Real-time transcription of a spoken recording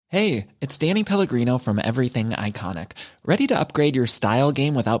Hey, it's Danny Pellegrino from Everything Iconic. Ready to upgrade your style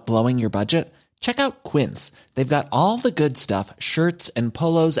game without blowing your budget? Check out Quince. They've got all the good stuff, shirts and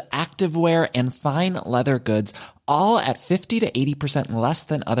polos, activewear, and fine leather goods, all at 50 to 80% less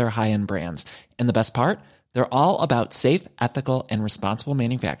than other high-end brands. And the best part? They're all about safe, ethical, and responsible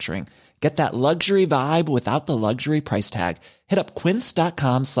manufacturing. Get that luxury vibe without the luxury price tag. Hit up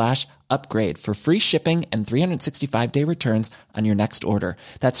quince.com/upgrade for free shipping and 365-day returns on your next order.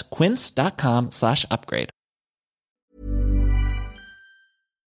 That's quince.com/upgrade.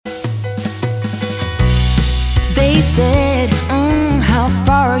 They said, how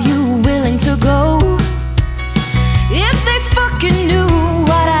far are you willing to go? If they fucking knew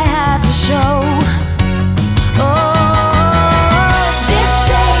what I had to show.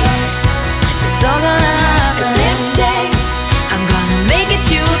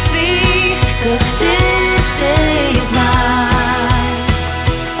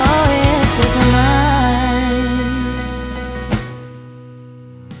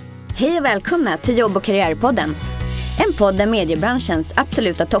 Hej och välkomna till Jobb- och karriärpodden. En podd där mediebranschens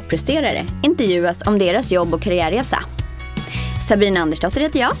absoluta toppresterare intervjuas om deras jobb- och karriärresa. Sabina Andersdotter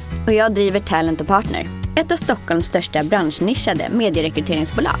heter jag och jag driver Talent & Partner, ett av Stockholms största branschnischade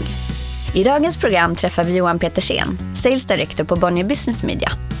medierekryteringsbolag. I dagens program träffar vi Johan Petersen, Sales Director på Bonnier Business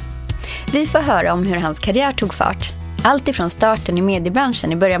Media. Vi får höra om hur hans karriär tog fart, allt ifrån starten i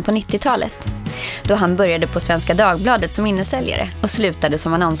mediebranschen i början på 90-talet, då han började på Svenska Dagbladet som innesäljare och slutade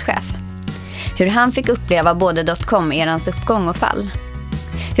som annonschef. Hur han fick uppleva både .com-erans uppgång och fall.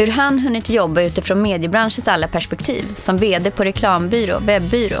 Hur han hunnit jobba utifrån mediebranschens alla perspektiv, som vd på reklambyrå,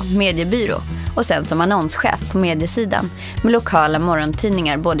 webbyrå, mediebyrå och sen som annonschef på mediesidan med lokala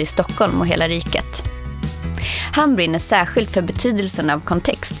morgontidningar både i Stockholm och hela riket. Han brinner särskilt för betydelsen av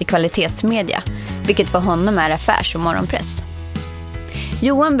kontext i kvalitetsmedia, vilket för honom är affärs- och morgonpress.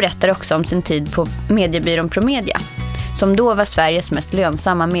 Johan berättar också om sin tid på mediebyrån Promedia, som då var Sveriges mest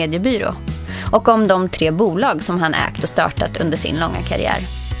lönsamma mediebyrå, och om de 3 bolag som han ägt och startat under sin långa karriär.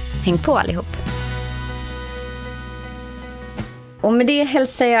 Häng på allihop! Och med det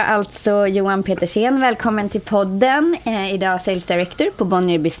hälsar jag alltså Johan Petersen. Välkommen till podden. Idag Sales Director på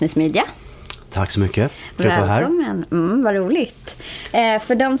Bonnier Business Media. Tack så mycket. Välkommen. Vad roligt.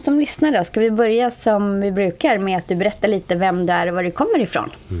 För de som lyssnar då, ska vi börja som vi brukar med att du berättar lite vem du är och var du kommer ifrån.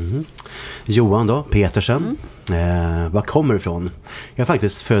 Johan då, Petersen. Var kommer ifrån? Jag är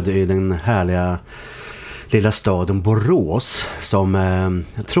faktiskt född i den härliga lilla staden Borås, som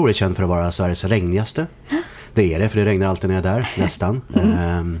jag tror är känd för att vara Sveriges regnigaste. Det är det, för det regnar alltid när jag är där, nästan.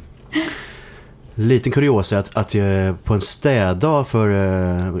 Liten kuriosa att jag på en städdag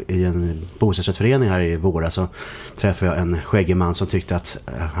i en bostadsrättsförening här i våras så träffade jag en skäggig man som tyckte att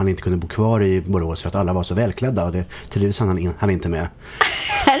han inte kunde bo kvar i Borås för att alla var så välklädda, och det trivdes han inte med.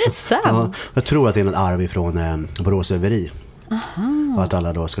 Är det sant? Ja, jag tror att det är en arv ifrån Borås överi. Och att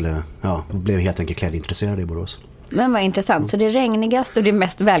alla då blev helt enkelt klädintresserade i Borås. Men vad intressant. Så det är regnigast och det är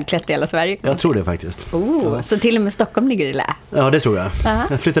mest välklätt i hela Sverige? Jag tror det faktiskt. Så till och med Stockholm ligger i lä? Ja, det tror jag.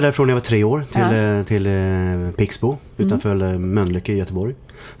 Jag flyttade därifrån när jag var 3 år till Pixbo utanför Mölnlycke i Göteborg.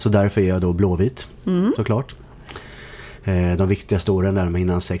 Så därför är jag då blåvit, såklart. De viktigaste åren där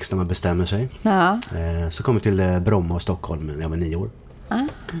innan 6 när man bestämmer sig. Så kom jag till Bromma och Stockholm när jag var 9 år.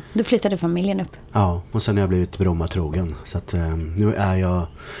 Du flyttade familjen upp? Ja, och sen har jag blivit Bromma-trogen. Så att nu har jag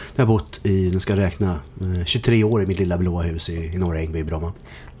bott i, nu ska jag räkna, 23 år i mitt lilla blåa hus i Norra Ängby i Bromma.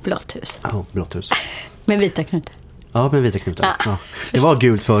 Blått hus? Ja, blått hus. Med vita knutar? Ja, med vita knutar. Ja. Det var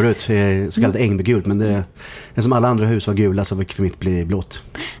gult förut, så kallat Ängby-gult, men det som alla andra hus var gula så fick för mitt bli blått.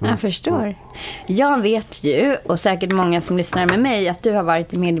 Jag förstår. Jag vet ju, och säkert många som lyssnar med mig, att du har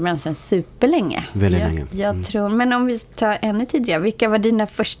varit i mediebranschen superlänge. Väldigt länge. Jag tror, men om vi tar ännu tidigare, vilka var dina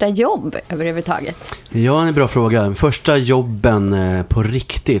första jobb överhuvudtaget? Ja, en bra fråga. Första jobben på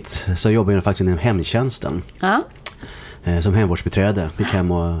riktigt så jobbade jag faktiskt inom hemtjänsten. Ja. Som hemvårdsbiträde. Gick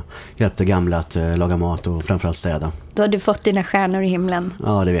hem och hjälpte gamla att laga mat och framförallt städa. Då har du fått dina stjärnor i himlen.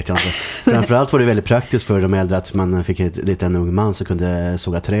 Ja, det vet jag inte. Framförallt var det väldigt praktiskt för de äldre att man fick en ung man som kunde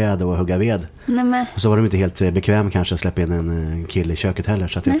såga träd och hugga ved. Nämen. Och så var de inte helt bekväm kanske att släppa in en kille i köket heller,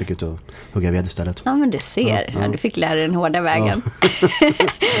 så att jag fick ut och hugga ved istället. Ja, men du ser. Ja. Du fick lära dig den hårda vägen. Ja.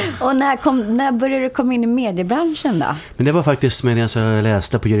 Och när började du komma in i mediebranschen då? Men det var faktiskt medan jag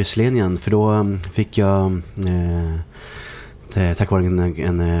läste på juristlinjen, för då fick jag... tack vare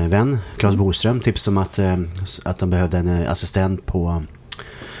en vän, Claes Boström, tips om att de behövde en assistent på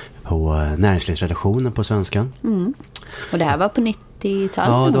näringslivsredaktionen på Svenskan. Mm. Och det här var på 90-talet?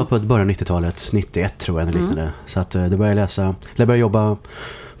 Ja, det var på början av 90-talet, 91 tror jag, eller liknande. Så att då började jag började jobba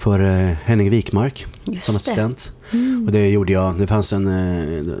för Henning Wikmark som assistent. Och det gjorde jag. Det fanns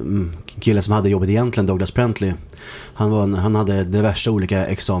en kille som hade jobbet egentligen, Douglas Prentley. Han hade diverse olika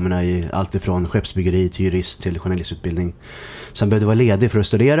examina i allt ifrån skeppsbyggeri till jurist till journalistutbildning. Sen behövde vara ledig för att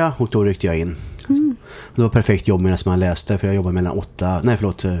studera och då ryckte jag in. Det var perfekt jobb medan man läste, för jag jobbade mellan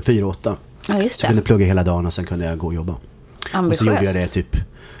 4 och 8. Ja, just Så det. jag kunde plugga hela dagen och sen kunde jag gå och jobba. Ambitiöst. Och så gjorde jag det typ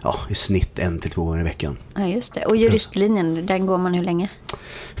i snitt 1 till 2 gånger i veckan. Ja, just det. Och juristlinjen, den går man hur länge?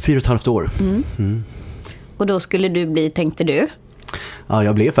 4,5 år. Och då skulle du bli, tänkte du? Ja,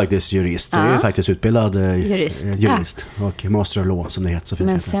 jag blev faktiskt jurist. Jag är faktiskt utbildad jurist och master of law som det heter så fint.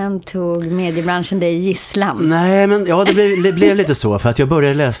 Men sen tog mediebranschen dig i gisslan. Nej, men det blev lite så för att jag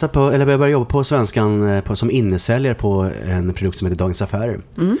började började jobba på Svenskan som innesäljare på en produkt som heter Dagens Affärer.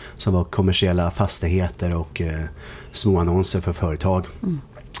 Som var kommersiella fastigheter och små annonser för företag.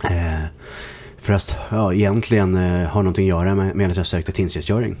 För att egentligen ha någonting att göra med att jag sökte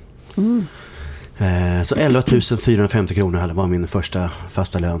tingsrättstjänstgöring. Så 11 450 kronor var min första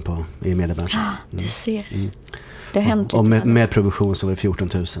fasta lön i mediebranschen. Du ser. Det har hänt och med provision så var det 14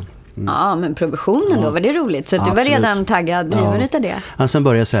 000. Ja, men provisionen då, var det roligt? Så du var redan taggad drivare av det? Ja, sen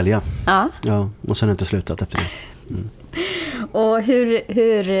började jag sälja. Ja, och sen har jag inte slutat efter det. Och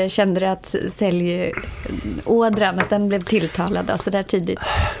hur kände du att säljådran, att den blev tilltalad så där tidigt?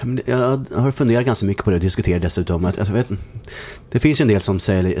 Jag har funderat ganska mycket på det och diskuterat dessutom. Det finns ju en del som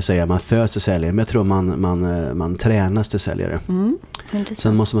säger att man föds till säljare, men jag tror man tränas till säljare.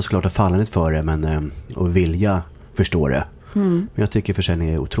 Sen måste man såklart ha fallenhet för det och vilja förstå det. Men jag tycker försäljning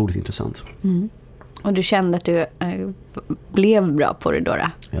är otroligt intressant. Och du kände att du blev bra på det då?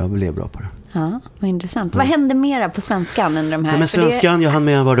 Jag blev bra på det. Ja, vad intressant. Vad hände mera på Svenskan än de här? Men Svenskan, jag hann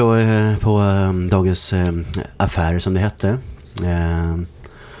med var då på Dagens Affärer som det hette.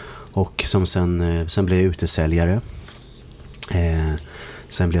 Och som sen blev jag utesäljare.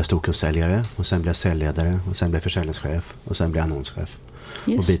 Sen blev jag storkundssäljare och sen blev jag säljledare och sen blev jag försäljningschef och sen blev jag annonschef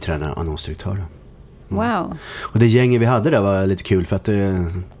och biträdande annonsdirektör. Wow. Och det gänget vi hade där var lite kul för att det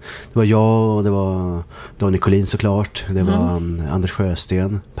var jag och det var Nicolin såklart. Det var Anders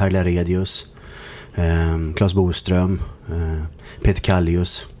Sjösten, Perla Redius, Claes Boström, Peter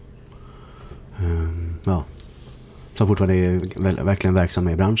Kallius. Som fortfarande är verkligen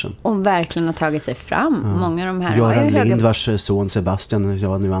verksamma i branschen. Och verkligen har tagit sig fram. Många av de här Göran Lind, vars son Sebastian,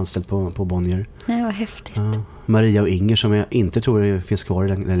 jag är nu anställd på Bonnier. Nej, vad häftigt. Maria och Inger som jag inte tror finns kvar i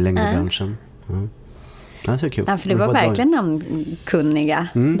den längre branschen. Ja, så kul. Ja, för det var verkligen namnkunniga.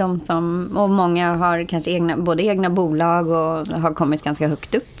 Och många har kanske både egna bolag och har kommit ganska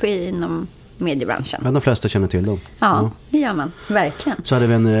högt upp inom mediebranschen. Ja, de flesta känner till dem. Ja, det gör man. Verkligen. Så hade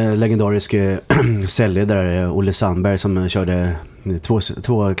vi en legendarisk säljledare, Olle Sandberg, som körde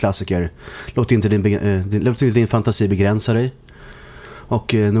två klassiker. Låt inte din fantasi begränsa dig.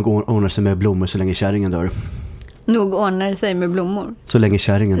 Och nog ordnar sig med blommor så länge kärringen dör. Nog ordnar sig med blommor. Så länge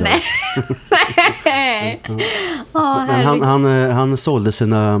kärringen dör. Nej. Han sålde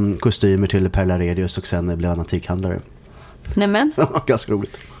sina kostymer till Perla Redius och sen blev han antikhandlare. Nämen. Ganska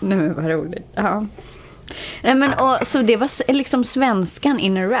roligt. Nej, men vad roligt. Ja. Nej, men, så det var liksom Svenskan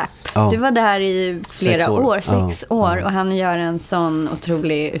in a rap. Ja. Du var där i flera 6 år och han gör en sån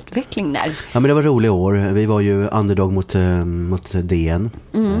otrolig utveckling där. Ja, men det var roliga år. Vi var ju underdog mot DN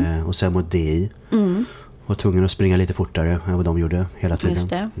och sen mot DI. Och tvungen att springa lite fortare än vad de gjorde hela tiden. Just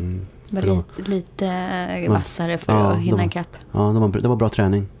det. Var lite vassare för att hinna ikapp. Ja, det var bra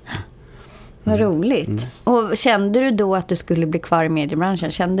träning. Vad roligt. Och kände du då att du skulle bli kvar i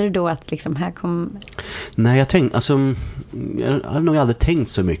mediebranschen? Kände du då att liksom här kom... Nej, jag hade nog aldrig tänkt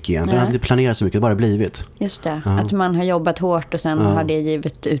så mycket egentligen. Jag hade inte planerat så mycket, det bara blivit. Just det, att man har jobbat hårt och sen har det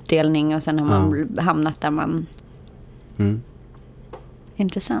givit utdelning och sen har man hamnat där man...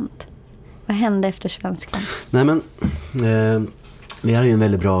 Intressant. Vad hände efter Svenskan? Nej, men vi hade ju en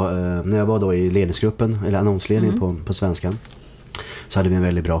väldigt bra... när jag var då i ledningsgruppen, eller annonsledning på Svenskan, så hade vi en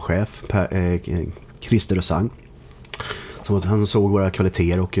väldigt bra chef, Christer Rosang. Han såg våra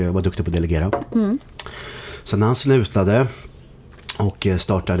kvaliteter och var duktig på att delegera. Så när han slutade och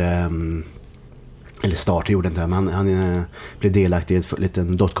gjorde inte, men han blev delaktig i en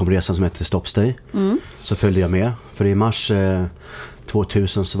liten dotcom-resa som heter Stopstay. Så följde jag med. För i mars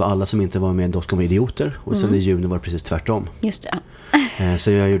 2000 så var alla som inte var med i dotcom idioter. Och sen i juni var det precis tvärtom. Just det.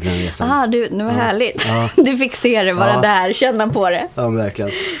 Så jag gjorde den resan. Det var härligt. Ja. Du fick se det, vara där, känna på det. Ja,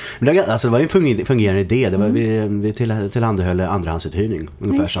 verkligen. Men det var ju en fungerande idé. Det var, vi tillhandahöll andrahandsuthyrning.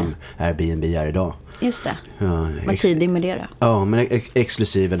 Ungefär som Airbnb är idag. Just det. Var tidig med det då? Ja, men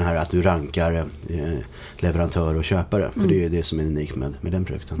exklusive den här att du rankar leverantör och köpare. För det är det som är unikt med den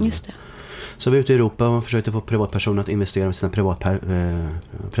produkten. Just det. Så vi är ute i Europa och försökte få privatpersoner att investera med sina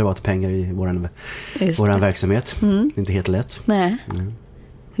privata pengar i våran verksamhet. Inte helt lätt. Nej.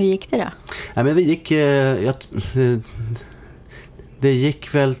 Hur gick det då? Ja, men vi gick... det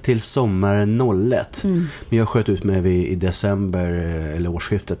gick väl till sommaren 01. Men jag sköt ut mig i december eller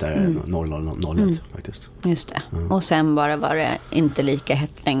årsskiftet där 0001 faktiskt. Just det. Och sen bara var det inte lika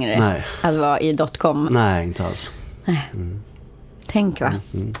hett längre att vara i .com. Nej, inte alls. Tänk va.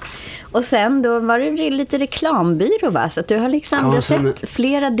 Och sen då var det lite reklambyrå va? Så att du har liksom du har sett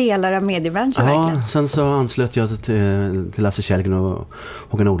flera delar av mediebranschen verkligen. Ja, sen så anslöt jag till Lasse Kjellgren och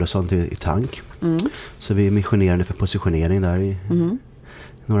Håkan Olofsson i Tank. Så vi missionerade för positionering där i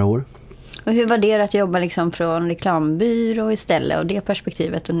några år. Och hur var det att jobba liksom från reklambyrå istället och det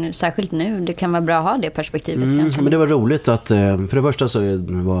perspektivet och nu, särskilt nu, det kan vara bra att ha det perspektivet kanske. Men det var roligt att för det första så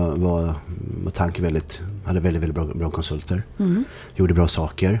var Tank hade väldigt bra konsulter. Gjorde bra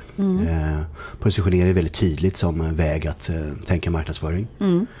saker. Positionerade väldigt tydligt som väg att tänka marknadsföring.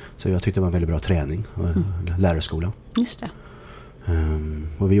 Så jag tyckte det var en väldigt bra träning och lärarskola. Just det.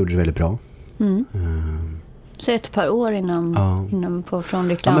 Och vi gjorde det väldigt bra. Så ett par år inom från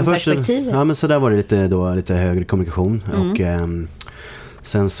reklamperspektivet. Ja, men så där var det lite högre kommunikation och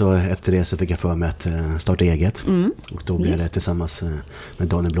sen så efter det så fick jag för mig att starta eget. Och då blev det tillsammans med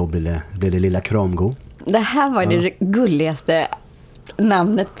Daniel Blå blev det lilla Kramgo. Det här var det gulligaste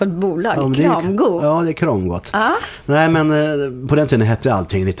namnet på ett bolag, Kramgo. Ja, det är Kramgott. Nej, men på den tiden hette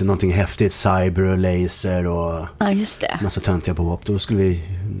allting någonting häftigt, cyber och laser och just det. Massa töntiga påhopp. Då skulle vi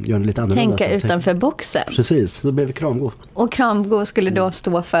göra det lite annorlunda. Tänka utanför boxen. Precis, då blev det Kramgo. Och Kramgo skulle då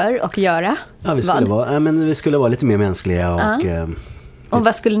stå för och göra vi skulle vara lite mer mänskliga och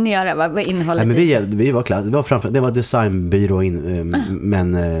vad skulle ni göra? Vad innehållet? Vi var klass. Det var designbyrå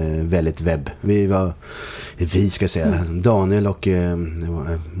men väldigt webb. Vi ska säga Daniel och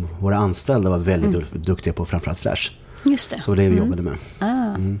våra anställda var väldigt duktiga på framförallt Flash. Just det. Så det vi jobbade med.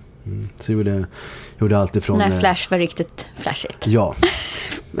 Så vi gjorde allt ifrån när Flash var riktigt flashigt. Ja.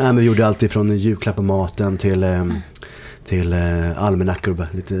 Men vi gjorde allt ifrån julklapp på maten till almanackor,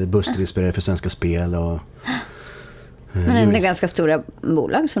 lite bussinspirerade för Svenska Spel och men det är ganska stora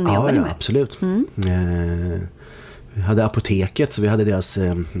bolag som ni jobbade med. Ja, absolut. Vi hade apoteket, så vi hade deras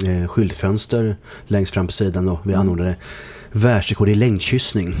skyltfönster längst fram på sidan och vi anordnade världsrekord i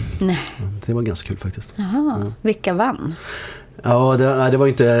längdkyssning. Nej. Det var ganska kul faktiskt. Jaha, vilka vann? Ja, det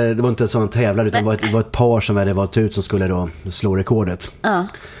var inte sån tävlar utan det var ett par som hade valt ut som skulle då slå rekordet. Ja.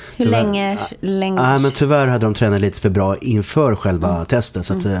 Hur länge? Ja, men tyvärr hade de tränat lite för bra inför själva testet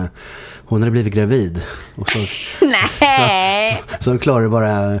så att hon hade blivit gravid. Och så, nej! Så hon klarade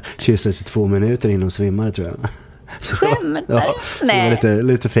bara kyssa sig 2 minuter innan hon svimmade, tror jag. Skämtar? Nej. Det var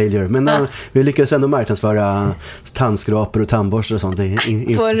lite failure. Men vi lyckades ändå marknadsföra tandskrapor och tandborstar och sånt.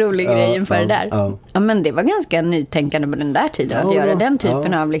 På en rolig grej inför det där. Ja, men det var ganska nytänkande på den där tiden att göra den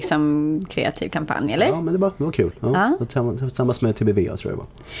typen av liksom kreativ kampanj, eller? Ja, men det var kul. Tillsammans med TBV, tror jag det var.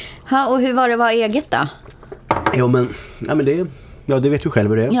 Ja, och hur var det att vara eget då? Det vet du själv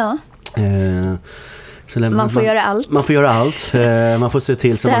hur det är. Ja. Man får göra allt. Man får göra allt. Man får se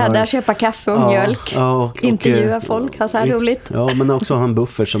till så man har... köpa kaffe och mjölk. Och intervjua folk, ha så här roligt. Ja, men också ha en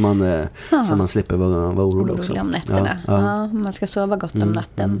buffer så man slipper vara orolig också. Om nätterna. Ja, man ska sova gott om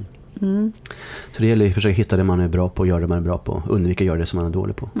natten. Så det gäller att försöka hitta det man är bra på och göra det man är bra på. Undvika att göra det som man är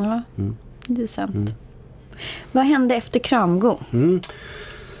dålig på. Ja, det är sant. Vad hände efter Kramgo?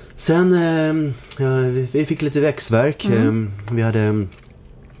 Sen vi fick lite växtverk. Vi hade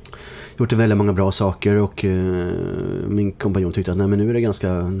gjort väldigt många bra saker och min kompanjon tyckte att nej, men nu är det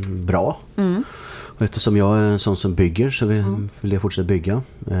ganska bra. Och eftersom jag är en sån som bygger så vill jag fortsätta bygga.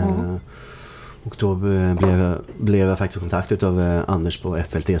 Och då blev jag faktiskt kontaktad av Anders på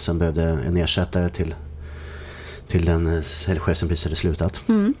FLT som behövde en ersättare till den säljchef som precis hade slutat.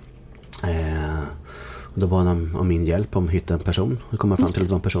 Och då bad han om min hjälp om att hitta en person och komma fram till att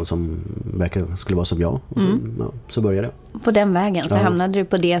det var en person som skulle vara som jag. Och så började det. På den vägen så hamnade du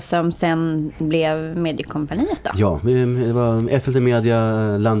på det som sen blev Mediekompaniet då? Ja, det var FLT Media,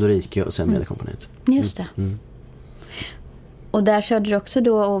 Land och Rike och sen Mediekompaniet. Just det. Och där körde du också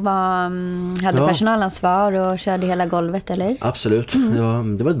då och hade personalansvar och körde hela golvet, eller? Absolut.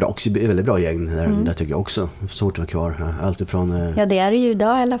 Det var ett väldigt bra gäng där tycker jag också. Så fort det var kvar. Allt ifrån... Ja, det är det ju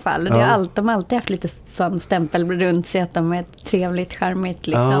idag i alla fall. De har alltid haft lite sån stämpel runt sig att de är trevligt, charmigt,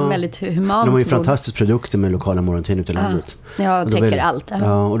 liksom, väldigt humant. De har ju fantastiska produkter med lokala morgontidningar ute i landet. Ja, och täcker allt.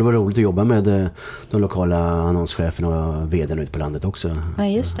 Ja, och det var roligt att jobba med de lokala annonscheferna och vdn ute på landet också. Ja,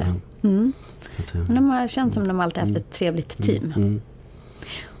 just det. De har känt som de alltid haft ett trevligt team.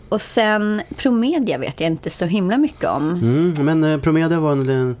 Och sen Promedia vet jag inte så himla mycket om. Men Promedia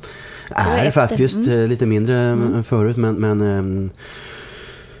är faktiskt lite mindre än förut, men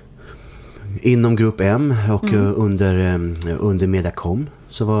inom grupp M och under Mediacom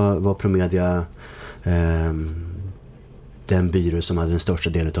så var Promedia den byrå som hade den största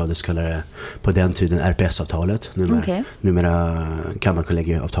delen av det så kallade på den tiden RPS-avtalet, numera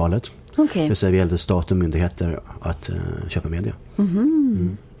Kammarkollegieavtalet. Det vill säga vi hjälpte stat och myndigheter att köpa media.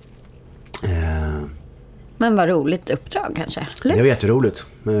 Men vad roligt uppdrag kanske? Det var jätteroligt.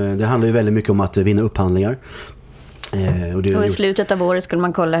 Det handlar ju väldigt mycket om att vinna upphandlingar. Och i slutet av året skulle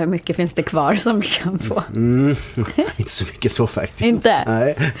man kolla hur mycket finns det kvar som vi kan få. Inte så mycket så faktiskt. Inte?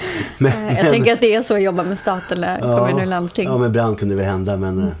 Nej. Jag tänker att det är så att jobba med stat eller kommun och landsting. Ja, men ibland kunde det hända.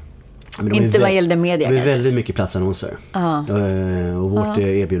 Men inte vad gällde media. Det var väldigt mycket platsannonser. Och vårt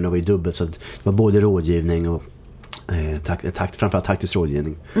erbjudande var ju dubbelt. Så det var både rådgivning och framförallt taktisk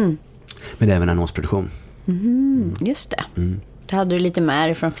rådgivning. Men även annonsproduktion. Just det. Det hade du lite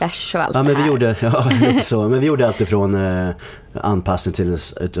med från Flash och allt men det här. Vi gjorde allt ifrån anpassning till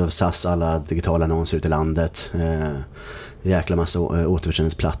SAS alla digitala annonser ute i landet. Jäkla massa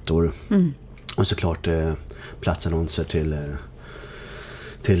återförsäljningsplattor. Och såklart platsannonser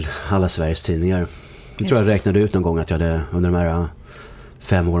till alla Sveriges tidningar. Jag tror jag räknade ut någon gång att jag hade under de här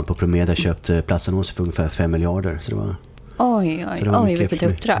 5 åren på Promedia köpt platsannonser för ungefär 5 miljarder. Så det var, oj, vilket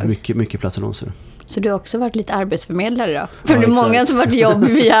uppdrag. Mycket platsannonser. Så du har också varit lite arbetsförmedlare då? För det är många som varit jobb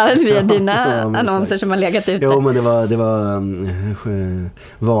via dina annonser som har legat ute. Jo, men det var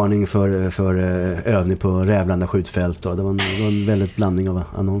varning för övning på Rävlanda skjutfält. Och det var en väldigt blandning av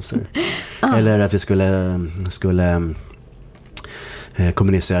annonser. Eller att vi skulle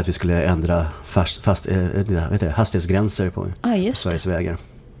kommunicera att vi skulle ändra hastighetsgränser på Sveriges vägar.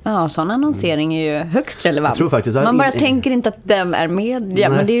 Ja, sån annonsering är ju högst relevant. Jag tror faktiskt, man bara tänker inte att den är media,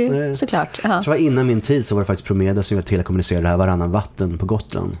 men det är ju såklart. Jag tror innan min tid så var det faktiskt Promedia som jag telekommunicerade det här varannan vatten på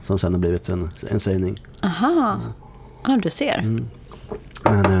Gotland, som sen har blivit en sägning. Aha, du ser.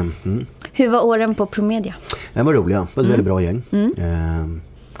 Hur var åren på Promedia? Det var roliga, det var ett väldigt bra gäng.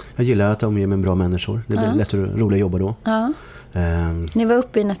 Jag gillar att de ger mig bra människor. Det blir lätt och roligt att jobba då. Ni var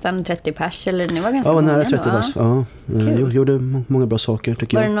uppe i nästan 30 pers, eller ni var ganska många? Ja, nära 30 pers. Ja, gjorde många bra saker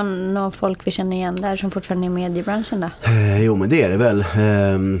tycker jag. Var det någon folk vi känner igen där som fortfarande är i mediebranschen då? Jo, men det är det väl.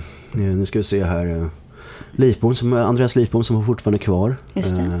 Nu ska vi se här. Andreas Lifbom som var fortfarande kvar.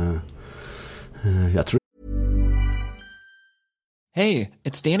 Just det. Jag tror. Hey,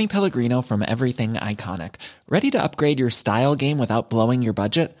 it's Danny Pellegrino from Everything Iconic. Ready to upgrade your style game without blowing your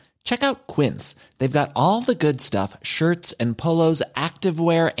budget? Check out Quince. They've got all the good stuff, shirts and polos,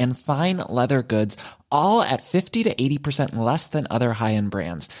 activewear, and fine leather goods, all at 50 to 80% less than other high-end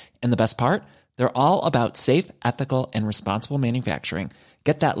brands. And the best part? They're all about safe, ethical, and responsible manufacturing.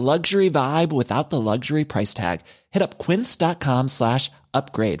 Get that luxury vibe without the luxury price tag. Hit up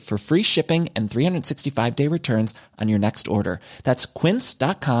quince.com/upgrade for free shipping and 365-day returns on your next order. That's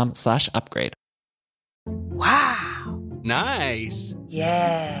quince.com/upgrade. Wow. Nice.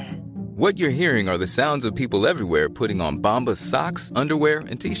 Yeah. What you're hearing are the sounds of people everywhere putting on Bombas socks, underwear,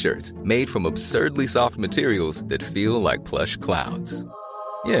 and T-shirts made from absurdly soft materials that feel like plush clouds.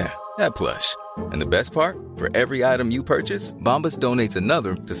 Yeah, that plush. And the best part? For every item you purchase, Bombas donates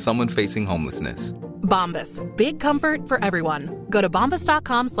another to someone facing homelessness. Bombas. Big comfort for everyone. Go to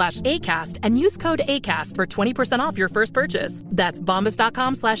bombas.com/ACAST and use code ACAST for 20% off your first purchase. That's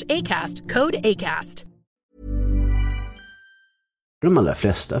bombas.com/ACAST. Code ACAST. De allra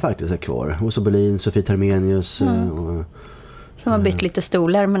flesta faktiskt är kvar. Åsa Bolin, Sofie Termenius. Som har bytt lite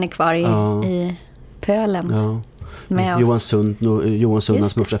stolar men är kvar i pölen. Ja. Johan Sund,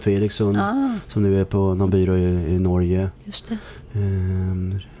 hans morsa Fredrik Sund, som nu är på någon byrå i Norge. Just det.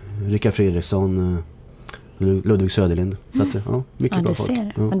 Rickard Fredriksson, Ludvig Söderlind. Mycket bra folk.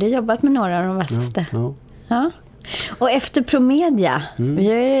 Ja. Du har jobbat med några av de vassaste. Ja. Och efter Promedia,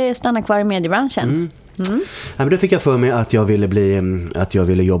 vi stannar kvar i mediebranschen. Men då fick jag för mig att jag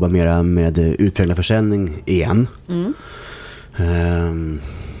ville jobba mera med utpräglad försäljning igen.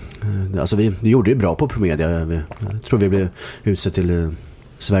 Alltså vi gjorde det bra på Promedia. Jag tror vi blev utsett till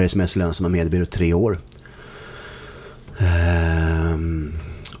Sveriges mest lönsamma mediebyrå 3 år.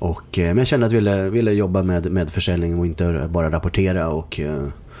 Men jag kände att jag ville jobba med försäljning och inte bara rapportera och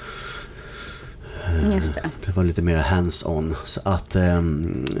just det. Det var lite mer hands-on. Så att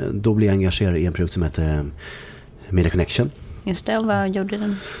då blev jag engagerad i en produkt som heter Media Connection. Just det, och vad gjorde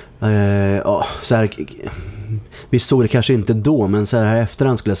den? Så här, vi såg det kanske inte då, men så här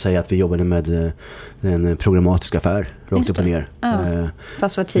efterhand skulle jag säga att vi jobbade med en programmatisk affär rakt upp och ner.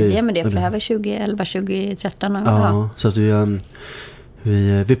 Fast var tidigare med det, för det här var 2011, 2013. Så att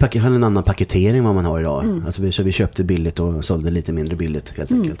Vi hade en annan paketering vad man har idag. Alltså vi köpte billigt och sålde lite mindre billigt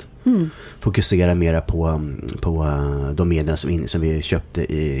helt enkelt. Fokusera mera på de medel som vi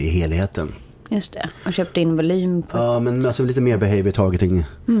köpte i helheten. Just det, och köpte in volym på... Ja, men alltså lite mer behavior targeting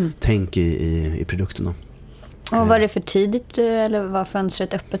tänk i produkterna. Och var det för tidigt eller var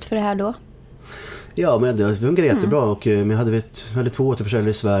fönstret öppet för det här då? Ja, men det fungerade jättebra och vi hade 2 återförsäljare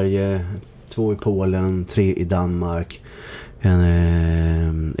i Sverige, 2 i Polen, 3 i Danmark,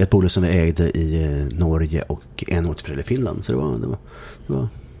 ett bolag som vi ägde i Norge och en återförsäljare i Finland. Så det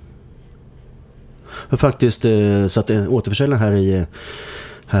var faktiskt så att återförsäljaren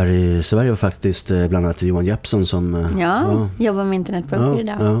här i Sverige var faktiskt bland annat Johan Jeppsson som jobbar med internetbroker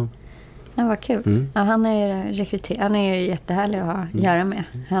idag. Ja. Ja, vad kul. Ja, han är ju jättehärlig att ha att göra med.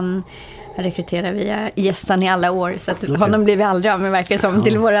 Han rekryterar via gästan i alla år så att honom blir vi aldrig av med, verkar som,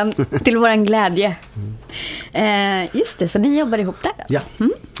 till våran glädje. Just det, så ni jobbar ihop där alltså?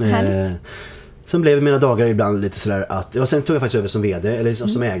 Ja. Härligt. Sen blev mina dagar ibland lite sådär att... Och sen tog jag faktiskt över som vd, eller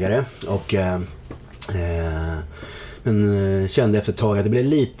som ägare. Och... men kände efter ett tag att det blev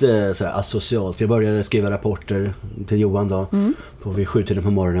lite sådär asocialt. Jag började skriva rapporter till Johan då vid 7-tiden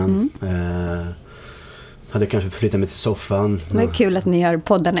på morgonen. Hade kanske flyttat mig till soffan. Det är kul att ni gör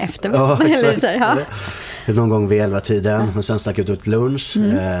poddarna efter. Ja, exakt. Eller så, någon gång vid 11-tiden. Och sen stack jag ut lunch.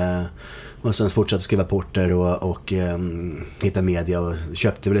 Och sen fortsatte skriva rapporter och hitta media. Och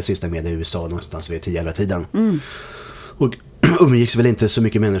köpte väl det sista media i USA någonstans vid 10-11-tiden. Och umgicks väl inte så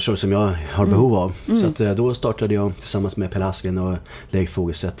mycket människor som jag har behov av. Så att, då startade jag tillsammans med Pelle Asklin och Leif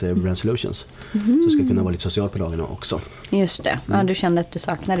Fogelstedt Brand Solutions. Så ska kunna vara lite social på dagarna också. Just det, ja, du kände att du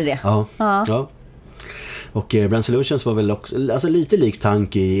saknade det. Ja. Och Brand Solutions var väl också, alltså lite lik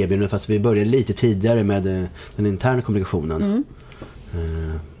tanke i erbjudandet, fast vi började lite tidigare med den interna kommunikationen.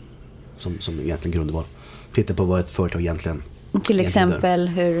 Som egentligen grund var. Titta på vad ett företag egentligen till exempel,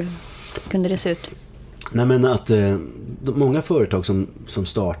 hur kunde det se ut? Nej, men att många företag som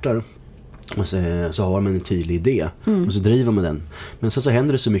startar och så har man en tydlig idé och så driver man den. Men så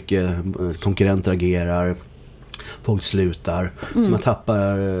händer det så mycket, konkurrenter agerar, folk slutar, så man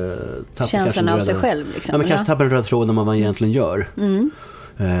tappar känslan av sig själv liksom. Ja, man kanske tappar en röd tråd om vad man egentligen gör.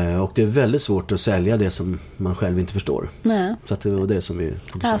 Och det är väldigt svårt att sälja det som man själv inte förstår. Nej. Så att det var det som vi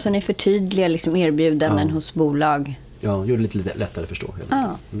fokuserade. Alltså ni förtydligar liksom erbjudanden hos bolag. Ja, gjorde det lite lättare att förstå.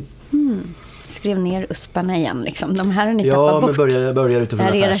 Skrev ner usparna igen liksom. De här har ni tappat bort. Börjar utifrån det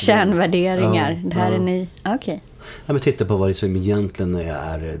här är era kärnvärderingar. Det här är ni. Okej. Ja, men titta på vad det som egentligen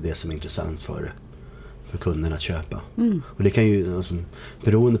är det som är intressant för kunden att köpa. Och det kan ju alltså,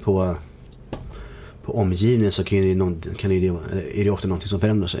 beroende på omgivningen så är det ofta någonting som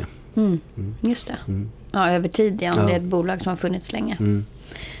förändrar sig. Just det. Ja, över tid, det är ett bolag som har funnits länge.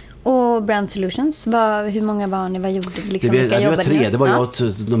 Och Brand Solutions, hur många var ni? Vad gjorde liksom, vi var 3, det var jag och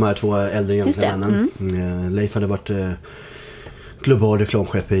de här 2 äldre gentlemännen. Leif hade varit global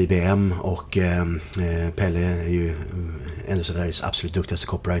reklamchef på IBM och Pelle är ju en av Sveriges absolut duktigaste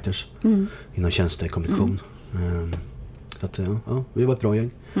copywriters inom tjänstekommunikation. Så att, vi var ett bra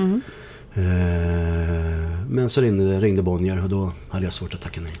gäng. Men så ringde Bonnier och då hade jag svårt att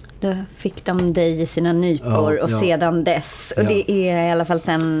tacka nej. Då fick de dig i sina nypor och sedan dess. Och det är i alla fall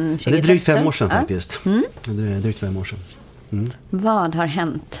sedan 2013. Det är drygt 5 år sedan faktiskt. Det är drygt 5 år sedan. Vad har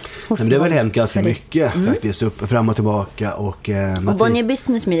hänt hos men det har väl hänt ganska mycket faktiskt, upp, fram och tillbaka. Och Bonnier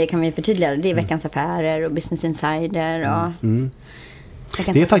Business Media kan vi förtydliga. Det är Veckans Affärer och Business Insider och...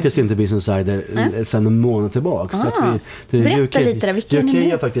 Det är faktiskt inte Business Insider sedan en månad tillbaka. Så att berätta lite där, vilken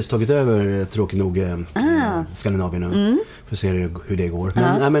UK har faktiskt tagit över tråkigt nog Skandinavien nu. För att se hur det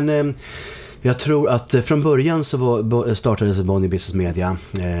går. Men jag tror att från början så startades Bonnier Business Media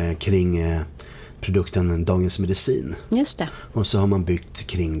kring produkten Dagens Medicin. Just det. Och så har man byggt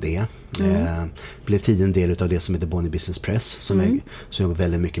kring det. Blev tiden en del av det som heter Bonnier Business Press som jobbar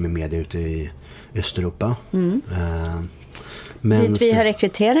väldigt mycket med media ute i Östeuropa. Men vi har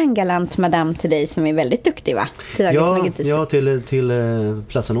rekryterat en galant madam till dig som är väldigt duktig, va? Till till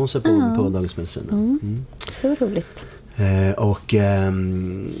platsannonser på Dagens Medicin. Så roligt.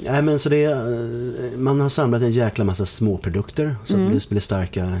 Men så man har samlat en jäkla massa småprodukter som blir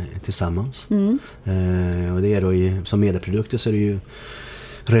starka tillsammans. Och det är då som medieprodukter så är det ju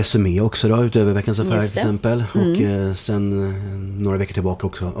Resumé också då, utöver Veckans Affärer till exempel. Och sen några veckor tillbaka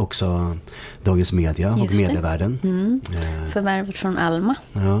också Dagens Media och Medievärlden. Förvärvet från Alma.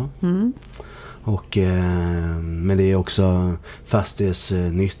 Ja. Och, men det är också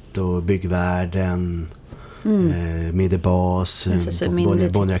Fastighetsnytt och Byggvärden, Mediebas,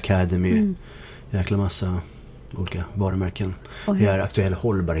 Bonnier Academy. Jäkla massa olika varumärken. Det är aktuell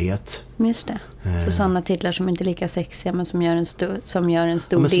hållbarhet. Just det. Så sådana titlar som inte är lika sexiga men som gör en stor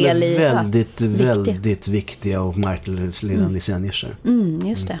som del i... väldigt viktiga och marknadsledande i sina nischer.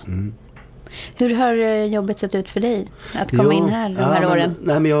 Just det. Hur har jobbet sett ut för dig att komma in här de här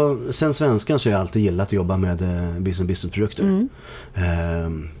åren? Sen svenskan så har jag alltid gillat att jobba med business-produkter.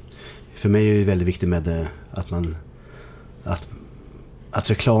 För mig är det väldigt viktigt med att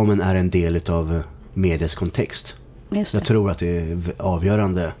reklamen är en del av medias kontext. Jag tror att det är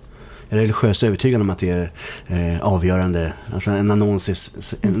avgörande. Jag är religiöst övertygad om att det är avgörande. Alltså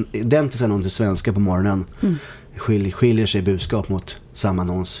en identisk annons i svenska på morgonen skiljer sig budskap mot samma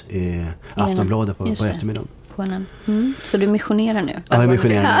annons i Aftonbladet på eftermiddagen. Så du missionerar nu? Ja, jag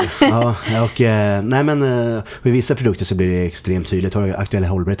missionerar nu. Och i vissa produkter så blir det extremt tydligt. Har du aktuell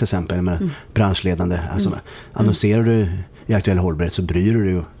hållbarhet till exempel med branschledande. Alltså, annonserar du i aktuell hållbarhet så bryr du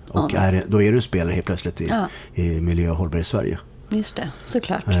dig och då är du en spelare helt plötsligt i miljö och hållbarhet i Sverige. Just det,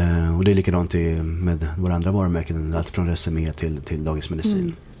 såklart. Och det är likadant med våra andra varumärken, allt från Resumé till Dagens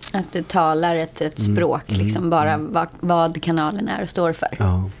Medicin. Att det talar ett språk, liksom bara vad kanalen är och står för.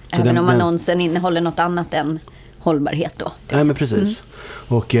 Ja. Även om annonsen innehåller något annat än hållbarhet då. Nej, men precis.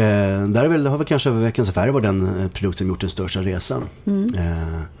 Och där har väl kanske Veckans Affärer var den produkt som gjort den största resan.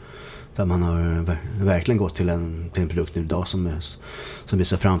 Där man har verkligen gått till en produkt idag som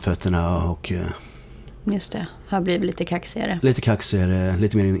visar framfötterna och... Just det, har blivit lite kaxigare. Lite kaxigare,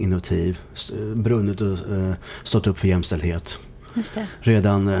 lite mer innovativ. Brunnit och stått upp för jämställdhet. Just det.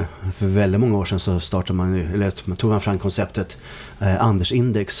 Redan för väldigt många år sedan så startade man tog fram konceptet Anders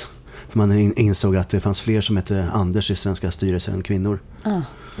Index. För man insåg att det fanns fler som hette Anders i svenska styrelser än kvinnor. Ja,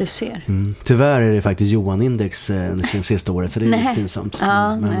 du ser. Tyvärr är det faktiskt Johan Index det sista året, så det är lite pinsamt.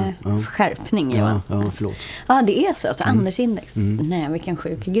 Skärpning, Johan. Ja, förlåt. Ja, det är så. Anders Index. Nej, vilken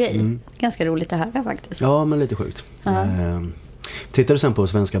sjuk grej. Ganska roligt att höra faktiskt. Ja, men lite sjukt. Tittar du sen på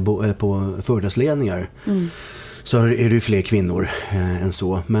på företagsledningar så är det ju fler kvinnor än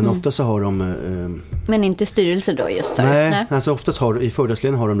så. Men ofta så har de... men inte styrelser då just så? Nej. Alltså oftast i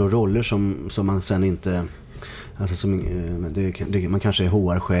företagsledningen har de då roller som man sen inte... Alltså man kanske är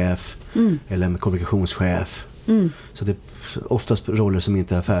HR-chef eller kommunikationschef. Så det är oftast roller som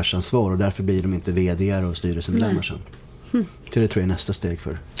inte är affärsansvar och därför blir de inte vd och styrelsemedlemmar sen. Så det tror jag är nästa steg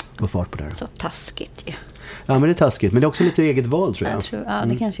för att få fart på det här. Så taskigt ju. Ja, men det är taskigt. Men det är också lite eget val, tror jag. Ja,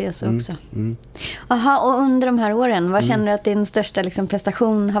 det kanske är så också. Aha, och under de här åren, vad känner du att din största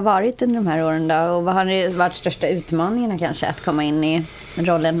prestation har varit under de här åren då? Och vad har varit största utmaningarna kanske att komma in i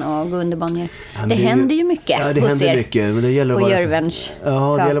rollen och gå under Bonnier? Ja, det händer ju mycket. Ja, det händer mycket. Men det gäller på Jörvens.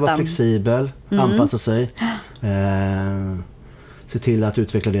 Ja, det gäller att vara flexibel, anpassa sig. Se till att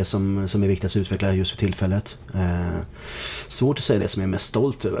utveckla det som är viktigt att utveckla just för tillfället. Svårt att säga det som jag är mest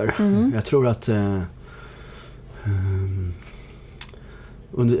stolt över. Jag tror att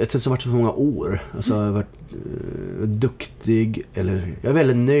under ett som varit så många år, alltså jag har varit duktig, eller jag är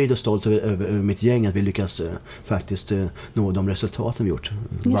väldigt nöjd och stolt över mitt gäng att vi lyckas faktiskt nå de resultaten vi gjort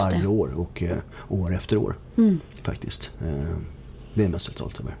varje år och år efter år faktiskt. Det är mest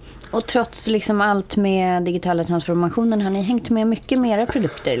stolt över. Och trots allt med digitala transformationen har ni hängt med mycket mera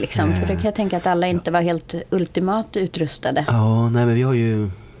produkter för det kan jag tänka att alla inte var helt ultimat utrustade. Ja, nej, men vi har ju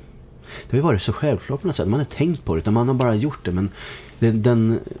det har varit så självklart på något sätt. Man har tänkt på det utan man har bara gjort det, men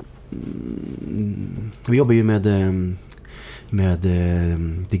vi jobbar ju med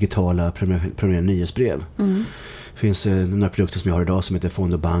digitala prenumererade nyhetsbrev. Det finns några produkter som jag har idag som heter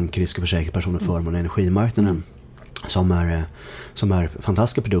Fond och Bank, Risk- och försäkringspensioner, förmån och energimarknaden. Som är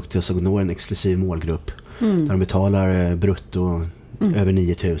fantastiska produkter som når en exklusiv målgrupp. Där de betalar brutto över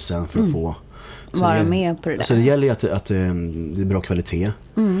 9 000 för att få vara med på det där. Så det gäller ju att det är bra kvalitet.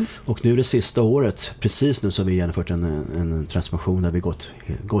 Och nu det sista året, precis nu så har vi genomfört en transformation där vi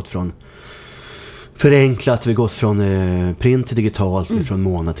gått från förenklat, vi gått från print till digitalt, från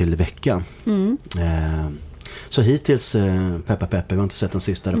månad till vecka. Så hittills, peppa, vi har inte sett de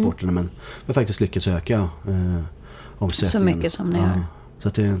sista rapporterna, men vi har faktiskt lyckats öka omsättningen. Så mycket som ni gör. Så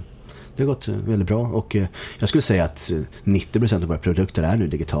att det har gått väldigt bra, och jag skulle säga att 90% av våra produkter är nu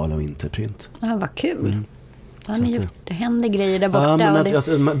digitala och inte print. Ja, vad kul. Det händer grejer där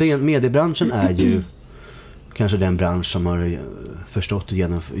borta. Men mediebranschen är ju kanske den bransch som har förstått och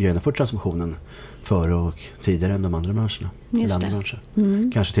genomfört transformationen före och tidigare än de andra branscherna. Eller andra branscher.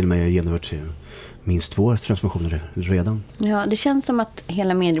 Kanske till och med genomfört minst 2 transformationer redan. Ja, det känns som att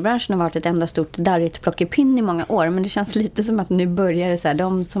hela mediebranschen har varit ett enda stort darrigt plockepinn i många år. Men det känns lite som att nu börjar det så här,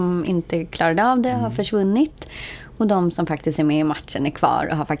 de som inte klarade av det har försvunnit. Och de som faktiskt är med i matchen är kvar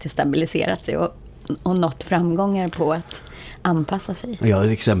och har faktiskt stabiliserat sig. Och och nått framgångar på att anpassa sig. Jag är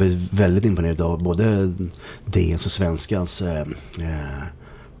exempelvis väldigt imponerad av både DNs och Svenskans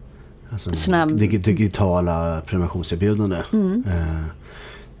digitala prenumerationserbjudande.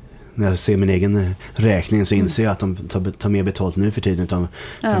 När jag ser min egen räkning så inser jag att de tar mer betalt nu för tiden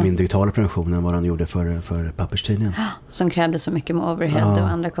för min digitala prenumeration än vad de gjorde för papperstidningen. Som krävde så mycket med overhead och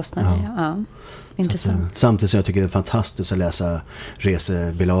andra kostnader. Ja. Intressant. Samtidigt så jag tycker det är fantastiskt att läsa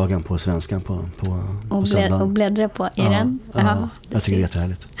resebilagan på Svenskan på söndagen. Och bläddra på i den. Ja, jag tycker det är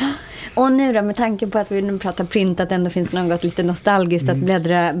jättehärligt. Och nu då, med tanke på att vi nu pratar print, att ändå finns något lite nostalgiskt att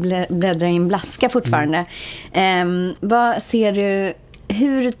bläddra i en blaska fortfarande. Vad ser du,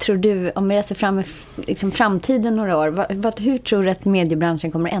 hur tror du, om vi ser fram liksom framtiden några år, hur tror du att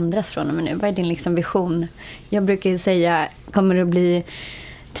mediebranschen kommer att ändras från och med nu? Vad är din liksom vision? Jag brukar ju säga, kommer det att bli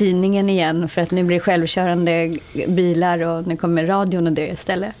tidningen igen för att nu blir det självkörande bilar och nu kommer radion och dö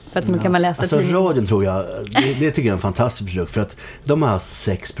istället för att nu kan man läsa tidningen. Radion tror jag, det tycker jag är en fantastisk produkt för att de har haft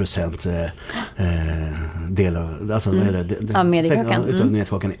 6% del av av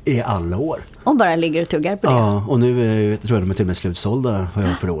mediekakan i alla år. Och bara ligger och tuggar på det. Ja, och nu tror jag de är till och med slutsålda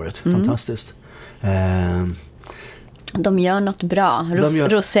för året. Fantastiskt. De gör något bra.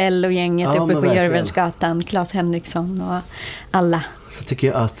 Rosell och gänget uppe på Jörvelsgatan, Claes Henriksson och alla. Så tycker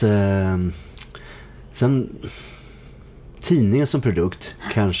jag att sen tidningen som produkt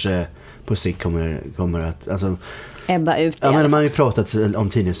kanske på sikt kommer att ebba ut. Ja, men man har ju pratat om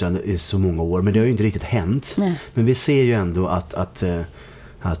tidningsstöd i så många år, men det har ju inte riktigt hänt. Nej. Men vi ser ju ändå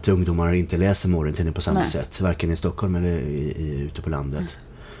att ungdomar inte läser morgontidning på samma sätt, varken i Stockholm eller ute på landet.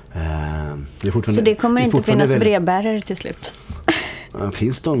 Så det kommer inte finnas brevbärare till slut?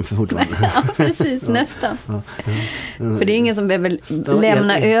 Finns de för fortfarande? Ja, precis, nästan. För det är ingen som behöver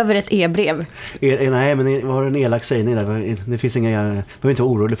lämna över ett e-brev. Nej, men det var en elak sägning där. Det finns inga, jag behöver inte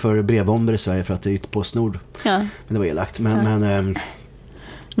vara orolig för brevbomber i Sverige för att det är på Snord. Ja. Men det var elakt.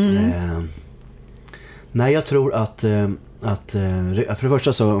 Nej, jag tror att för det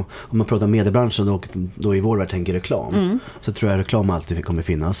första så, om man pratar om mediebranschen och då i vår värld tänker reklam, så tror jag reklam alltid kommer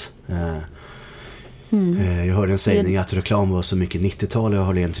finnas. Jag hörde en sägning att reklam var så mycket 90-tal och jag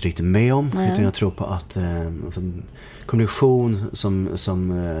håller inte riktigt med om. Utan jag tror på att kommunikation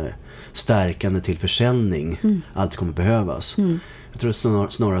som stärkande till försäljning alltid kommer behövas. Jag tror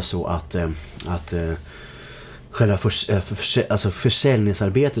snarare så att själva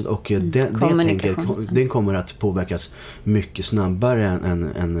försäljningsarbetet och den kommer att påverkas mycket snabbare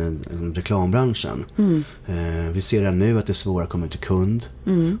än reklambranschen. Vi ser redan nu att det är svårare att komma ut till kund.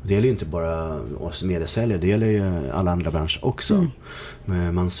 Det gäller ju inte bara oss mediesäljare, det gäller ju alla andra branscher också.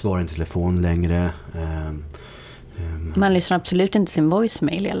 Man svarar inte i telefon längre. Man lyssnar absolut inte sin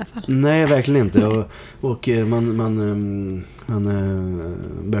voicemail i alla fall. Nej, verkligen inte. Och man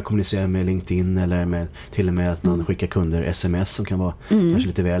börjar kommunicera med LinkedIn eller till och med att man skickar kunder sms som kan vara kanske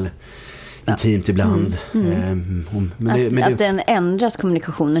lite väl intimt ibland. Att den ändras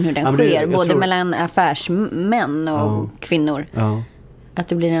kommunikationen, hur den sker, både mellan affärsmän och kvinnor. Ja. Att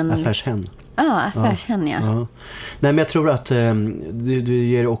det blir en affärshen. Affärshen, ja. Nej, men jag tror att du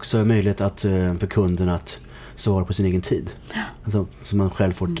ger också möjlighet för kunden att svara på sin egen tid. Så man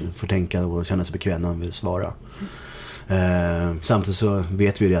själv får tänka och känna sig bekväm när man vill svara. Samtidigt så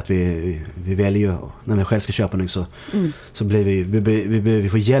vet vi det att vi väljer ju, när vi själv ska köpa något så blir vi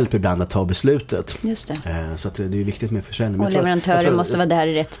får hjälp ibland att ta beslutet. Just det. Så att det är viktigt med försäljning. Och leverantörer måste vara där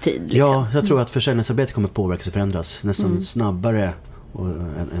i rätt tid. Liksom. Ja, jag tror att försäljningsarbetet kommer påverkas och förändras nästan snabbare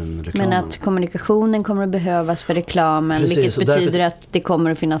än reklamen. Men att kommunikationen kommer att behövas för reklamen, vilket betyder att det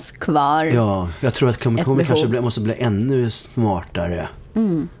kommer att finnas kvar. Ja, jag tror att kommunikationen kanske måste bli ännu smartare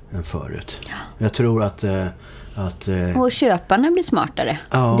än förut. Ja. Jag tror att och köparna blir smartare.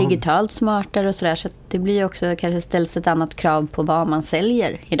 Digitalt smartare och sådär. Så att det blir också, kanske ställs ett annat krav på vad man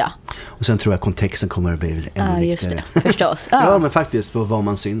säljer idag. Och sen tror jag kontexten kommer att bli ännu viktigare. Det, förstås. Ja, men faktiskt på vad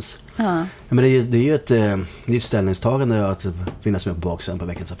man syns. Ja. Men det är ju ett ställningstagande att finnas med på baksidan på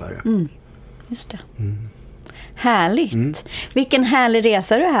Veckans Affärer. Just det. Härligt. Vilken härlig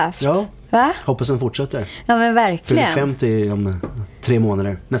resa du har haft. Ja. Va? Hoppas den fortsätter. Ja, men verkligen. För 50 om 3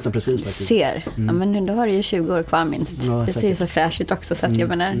 månader. Nästan precis faktiskt. Ser. Ja, men då har du ju 20 år kvar minst. Ja, det ser ju så fräscht ut också, så att jag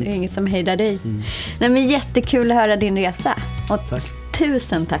menar, det är inget som hejdar dig. Nej, men jättekul att höra din resa. Och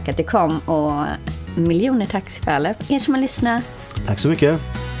tusen tack att du kom. Och miljoner tack för alla er som har lyssnat. Tack så mycket.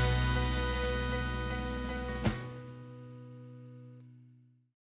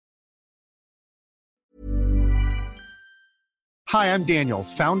 Hi, I'm Daniel,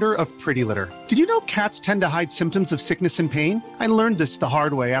 founder of Pretty Litter. Did you know cats tend to hide symptoms of sickness and pain? I learned this the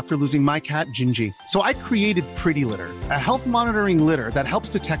hard way after losing my cat, Gingy. So I created Pretty Litter, a health monitoring litter that helps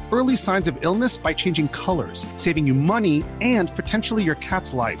detect early signs of illness by changing colors, saving you money and potentially your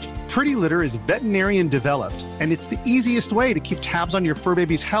cat's life. Pretty Litter is veterinarian developed, and it's the easiest way to keep tabs on your fur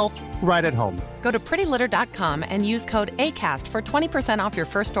baby's health right at home. Go to prettylitter.com and use code ACAST for 20% off your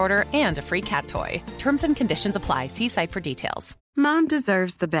first order and a free cat toy. Terms and conditions apply. See site for details. Mom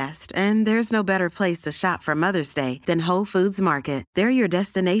deserves the best, and there's no better place to shop for Mother's Day than Whole Foods Market. They're your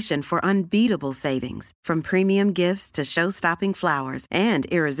destination for unbeatable savings, from premium gifts to show-stopping flowers and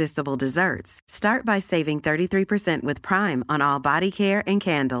irresistible desserts. Start by saving 33% with Prime on all body care and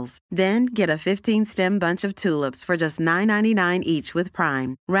candles. Then get a 15-stem bunch of tulips for just $9.99 each with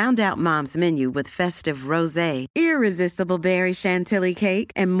Prime. Round out Mom's menu with festive rosé, irresistible berry chantilly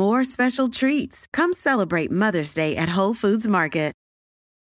cake, and more special treats. Come celebrate Mother's Day at Whole Foods Market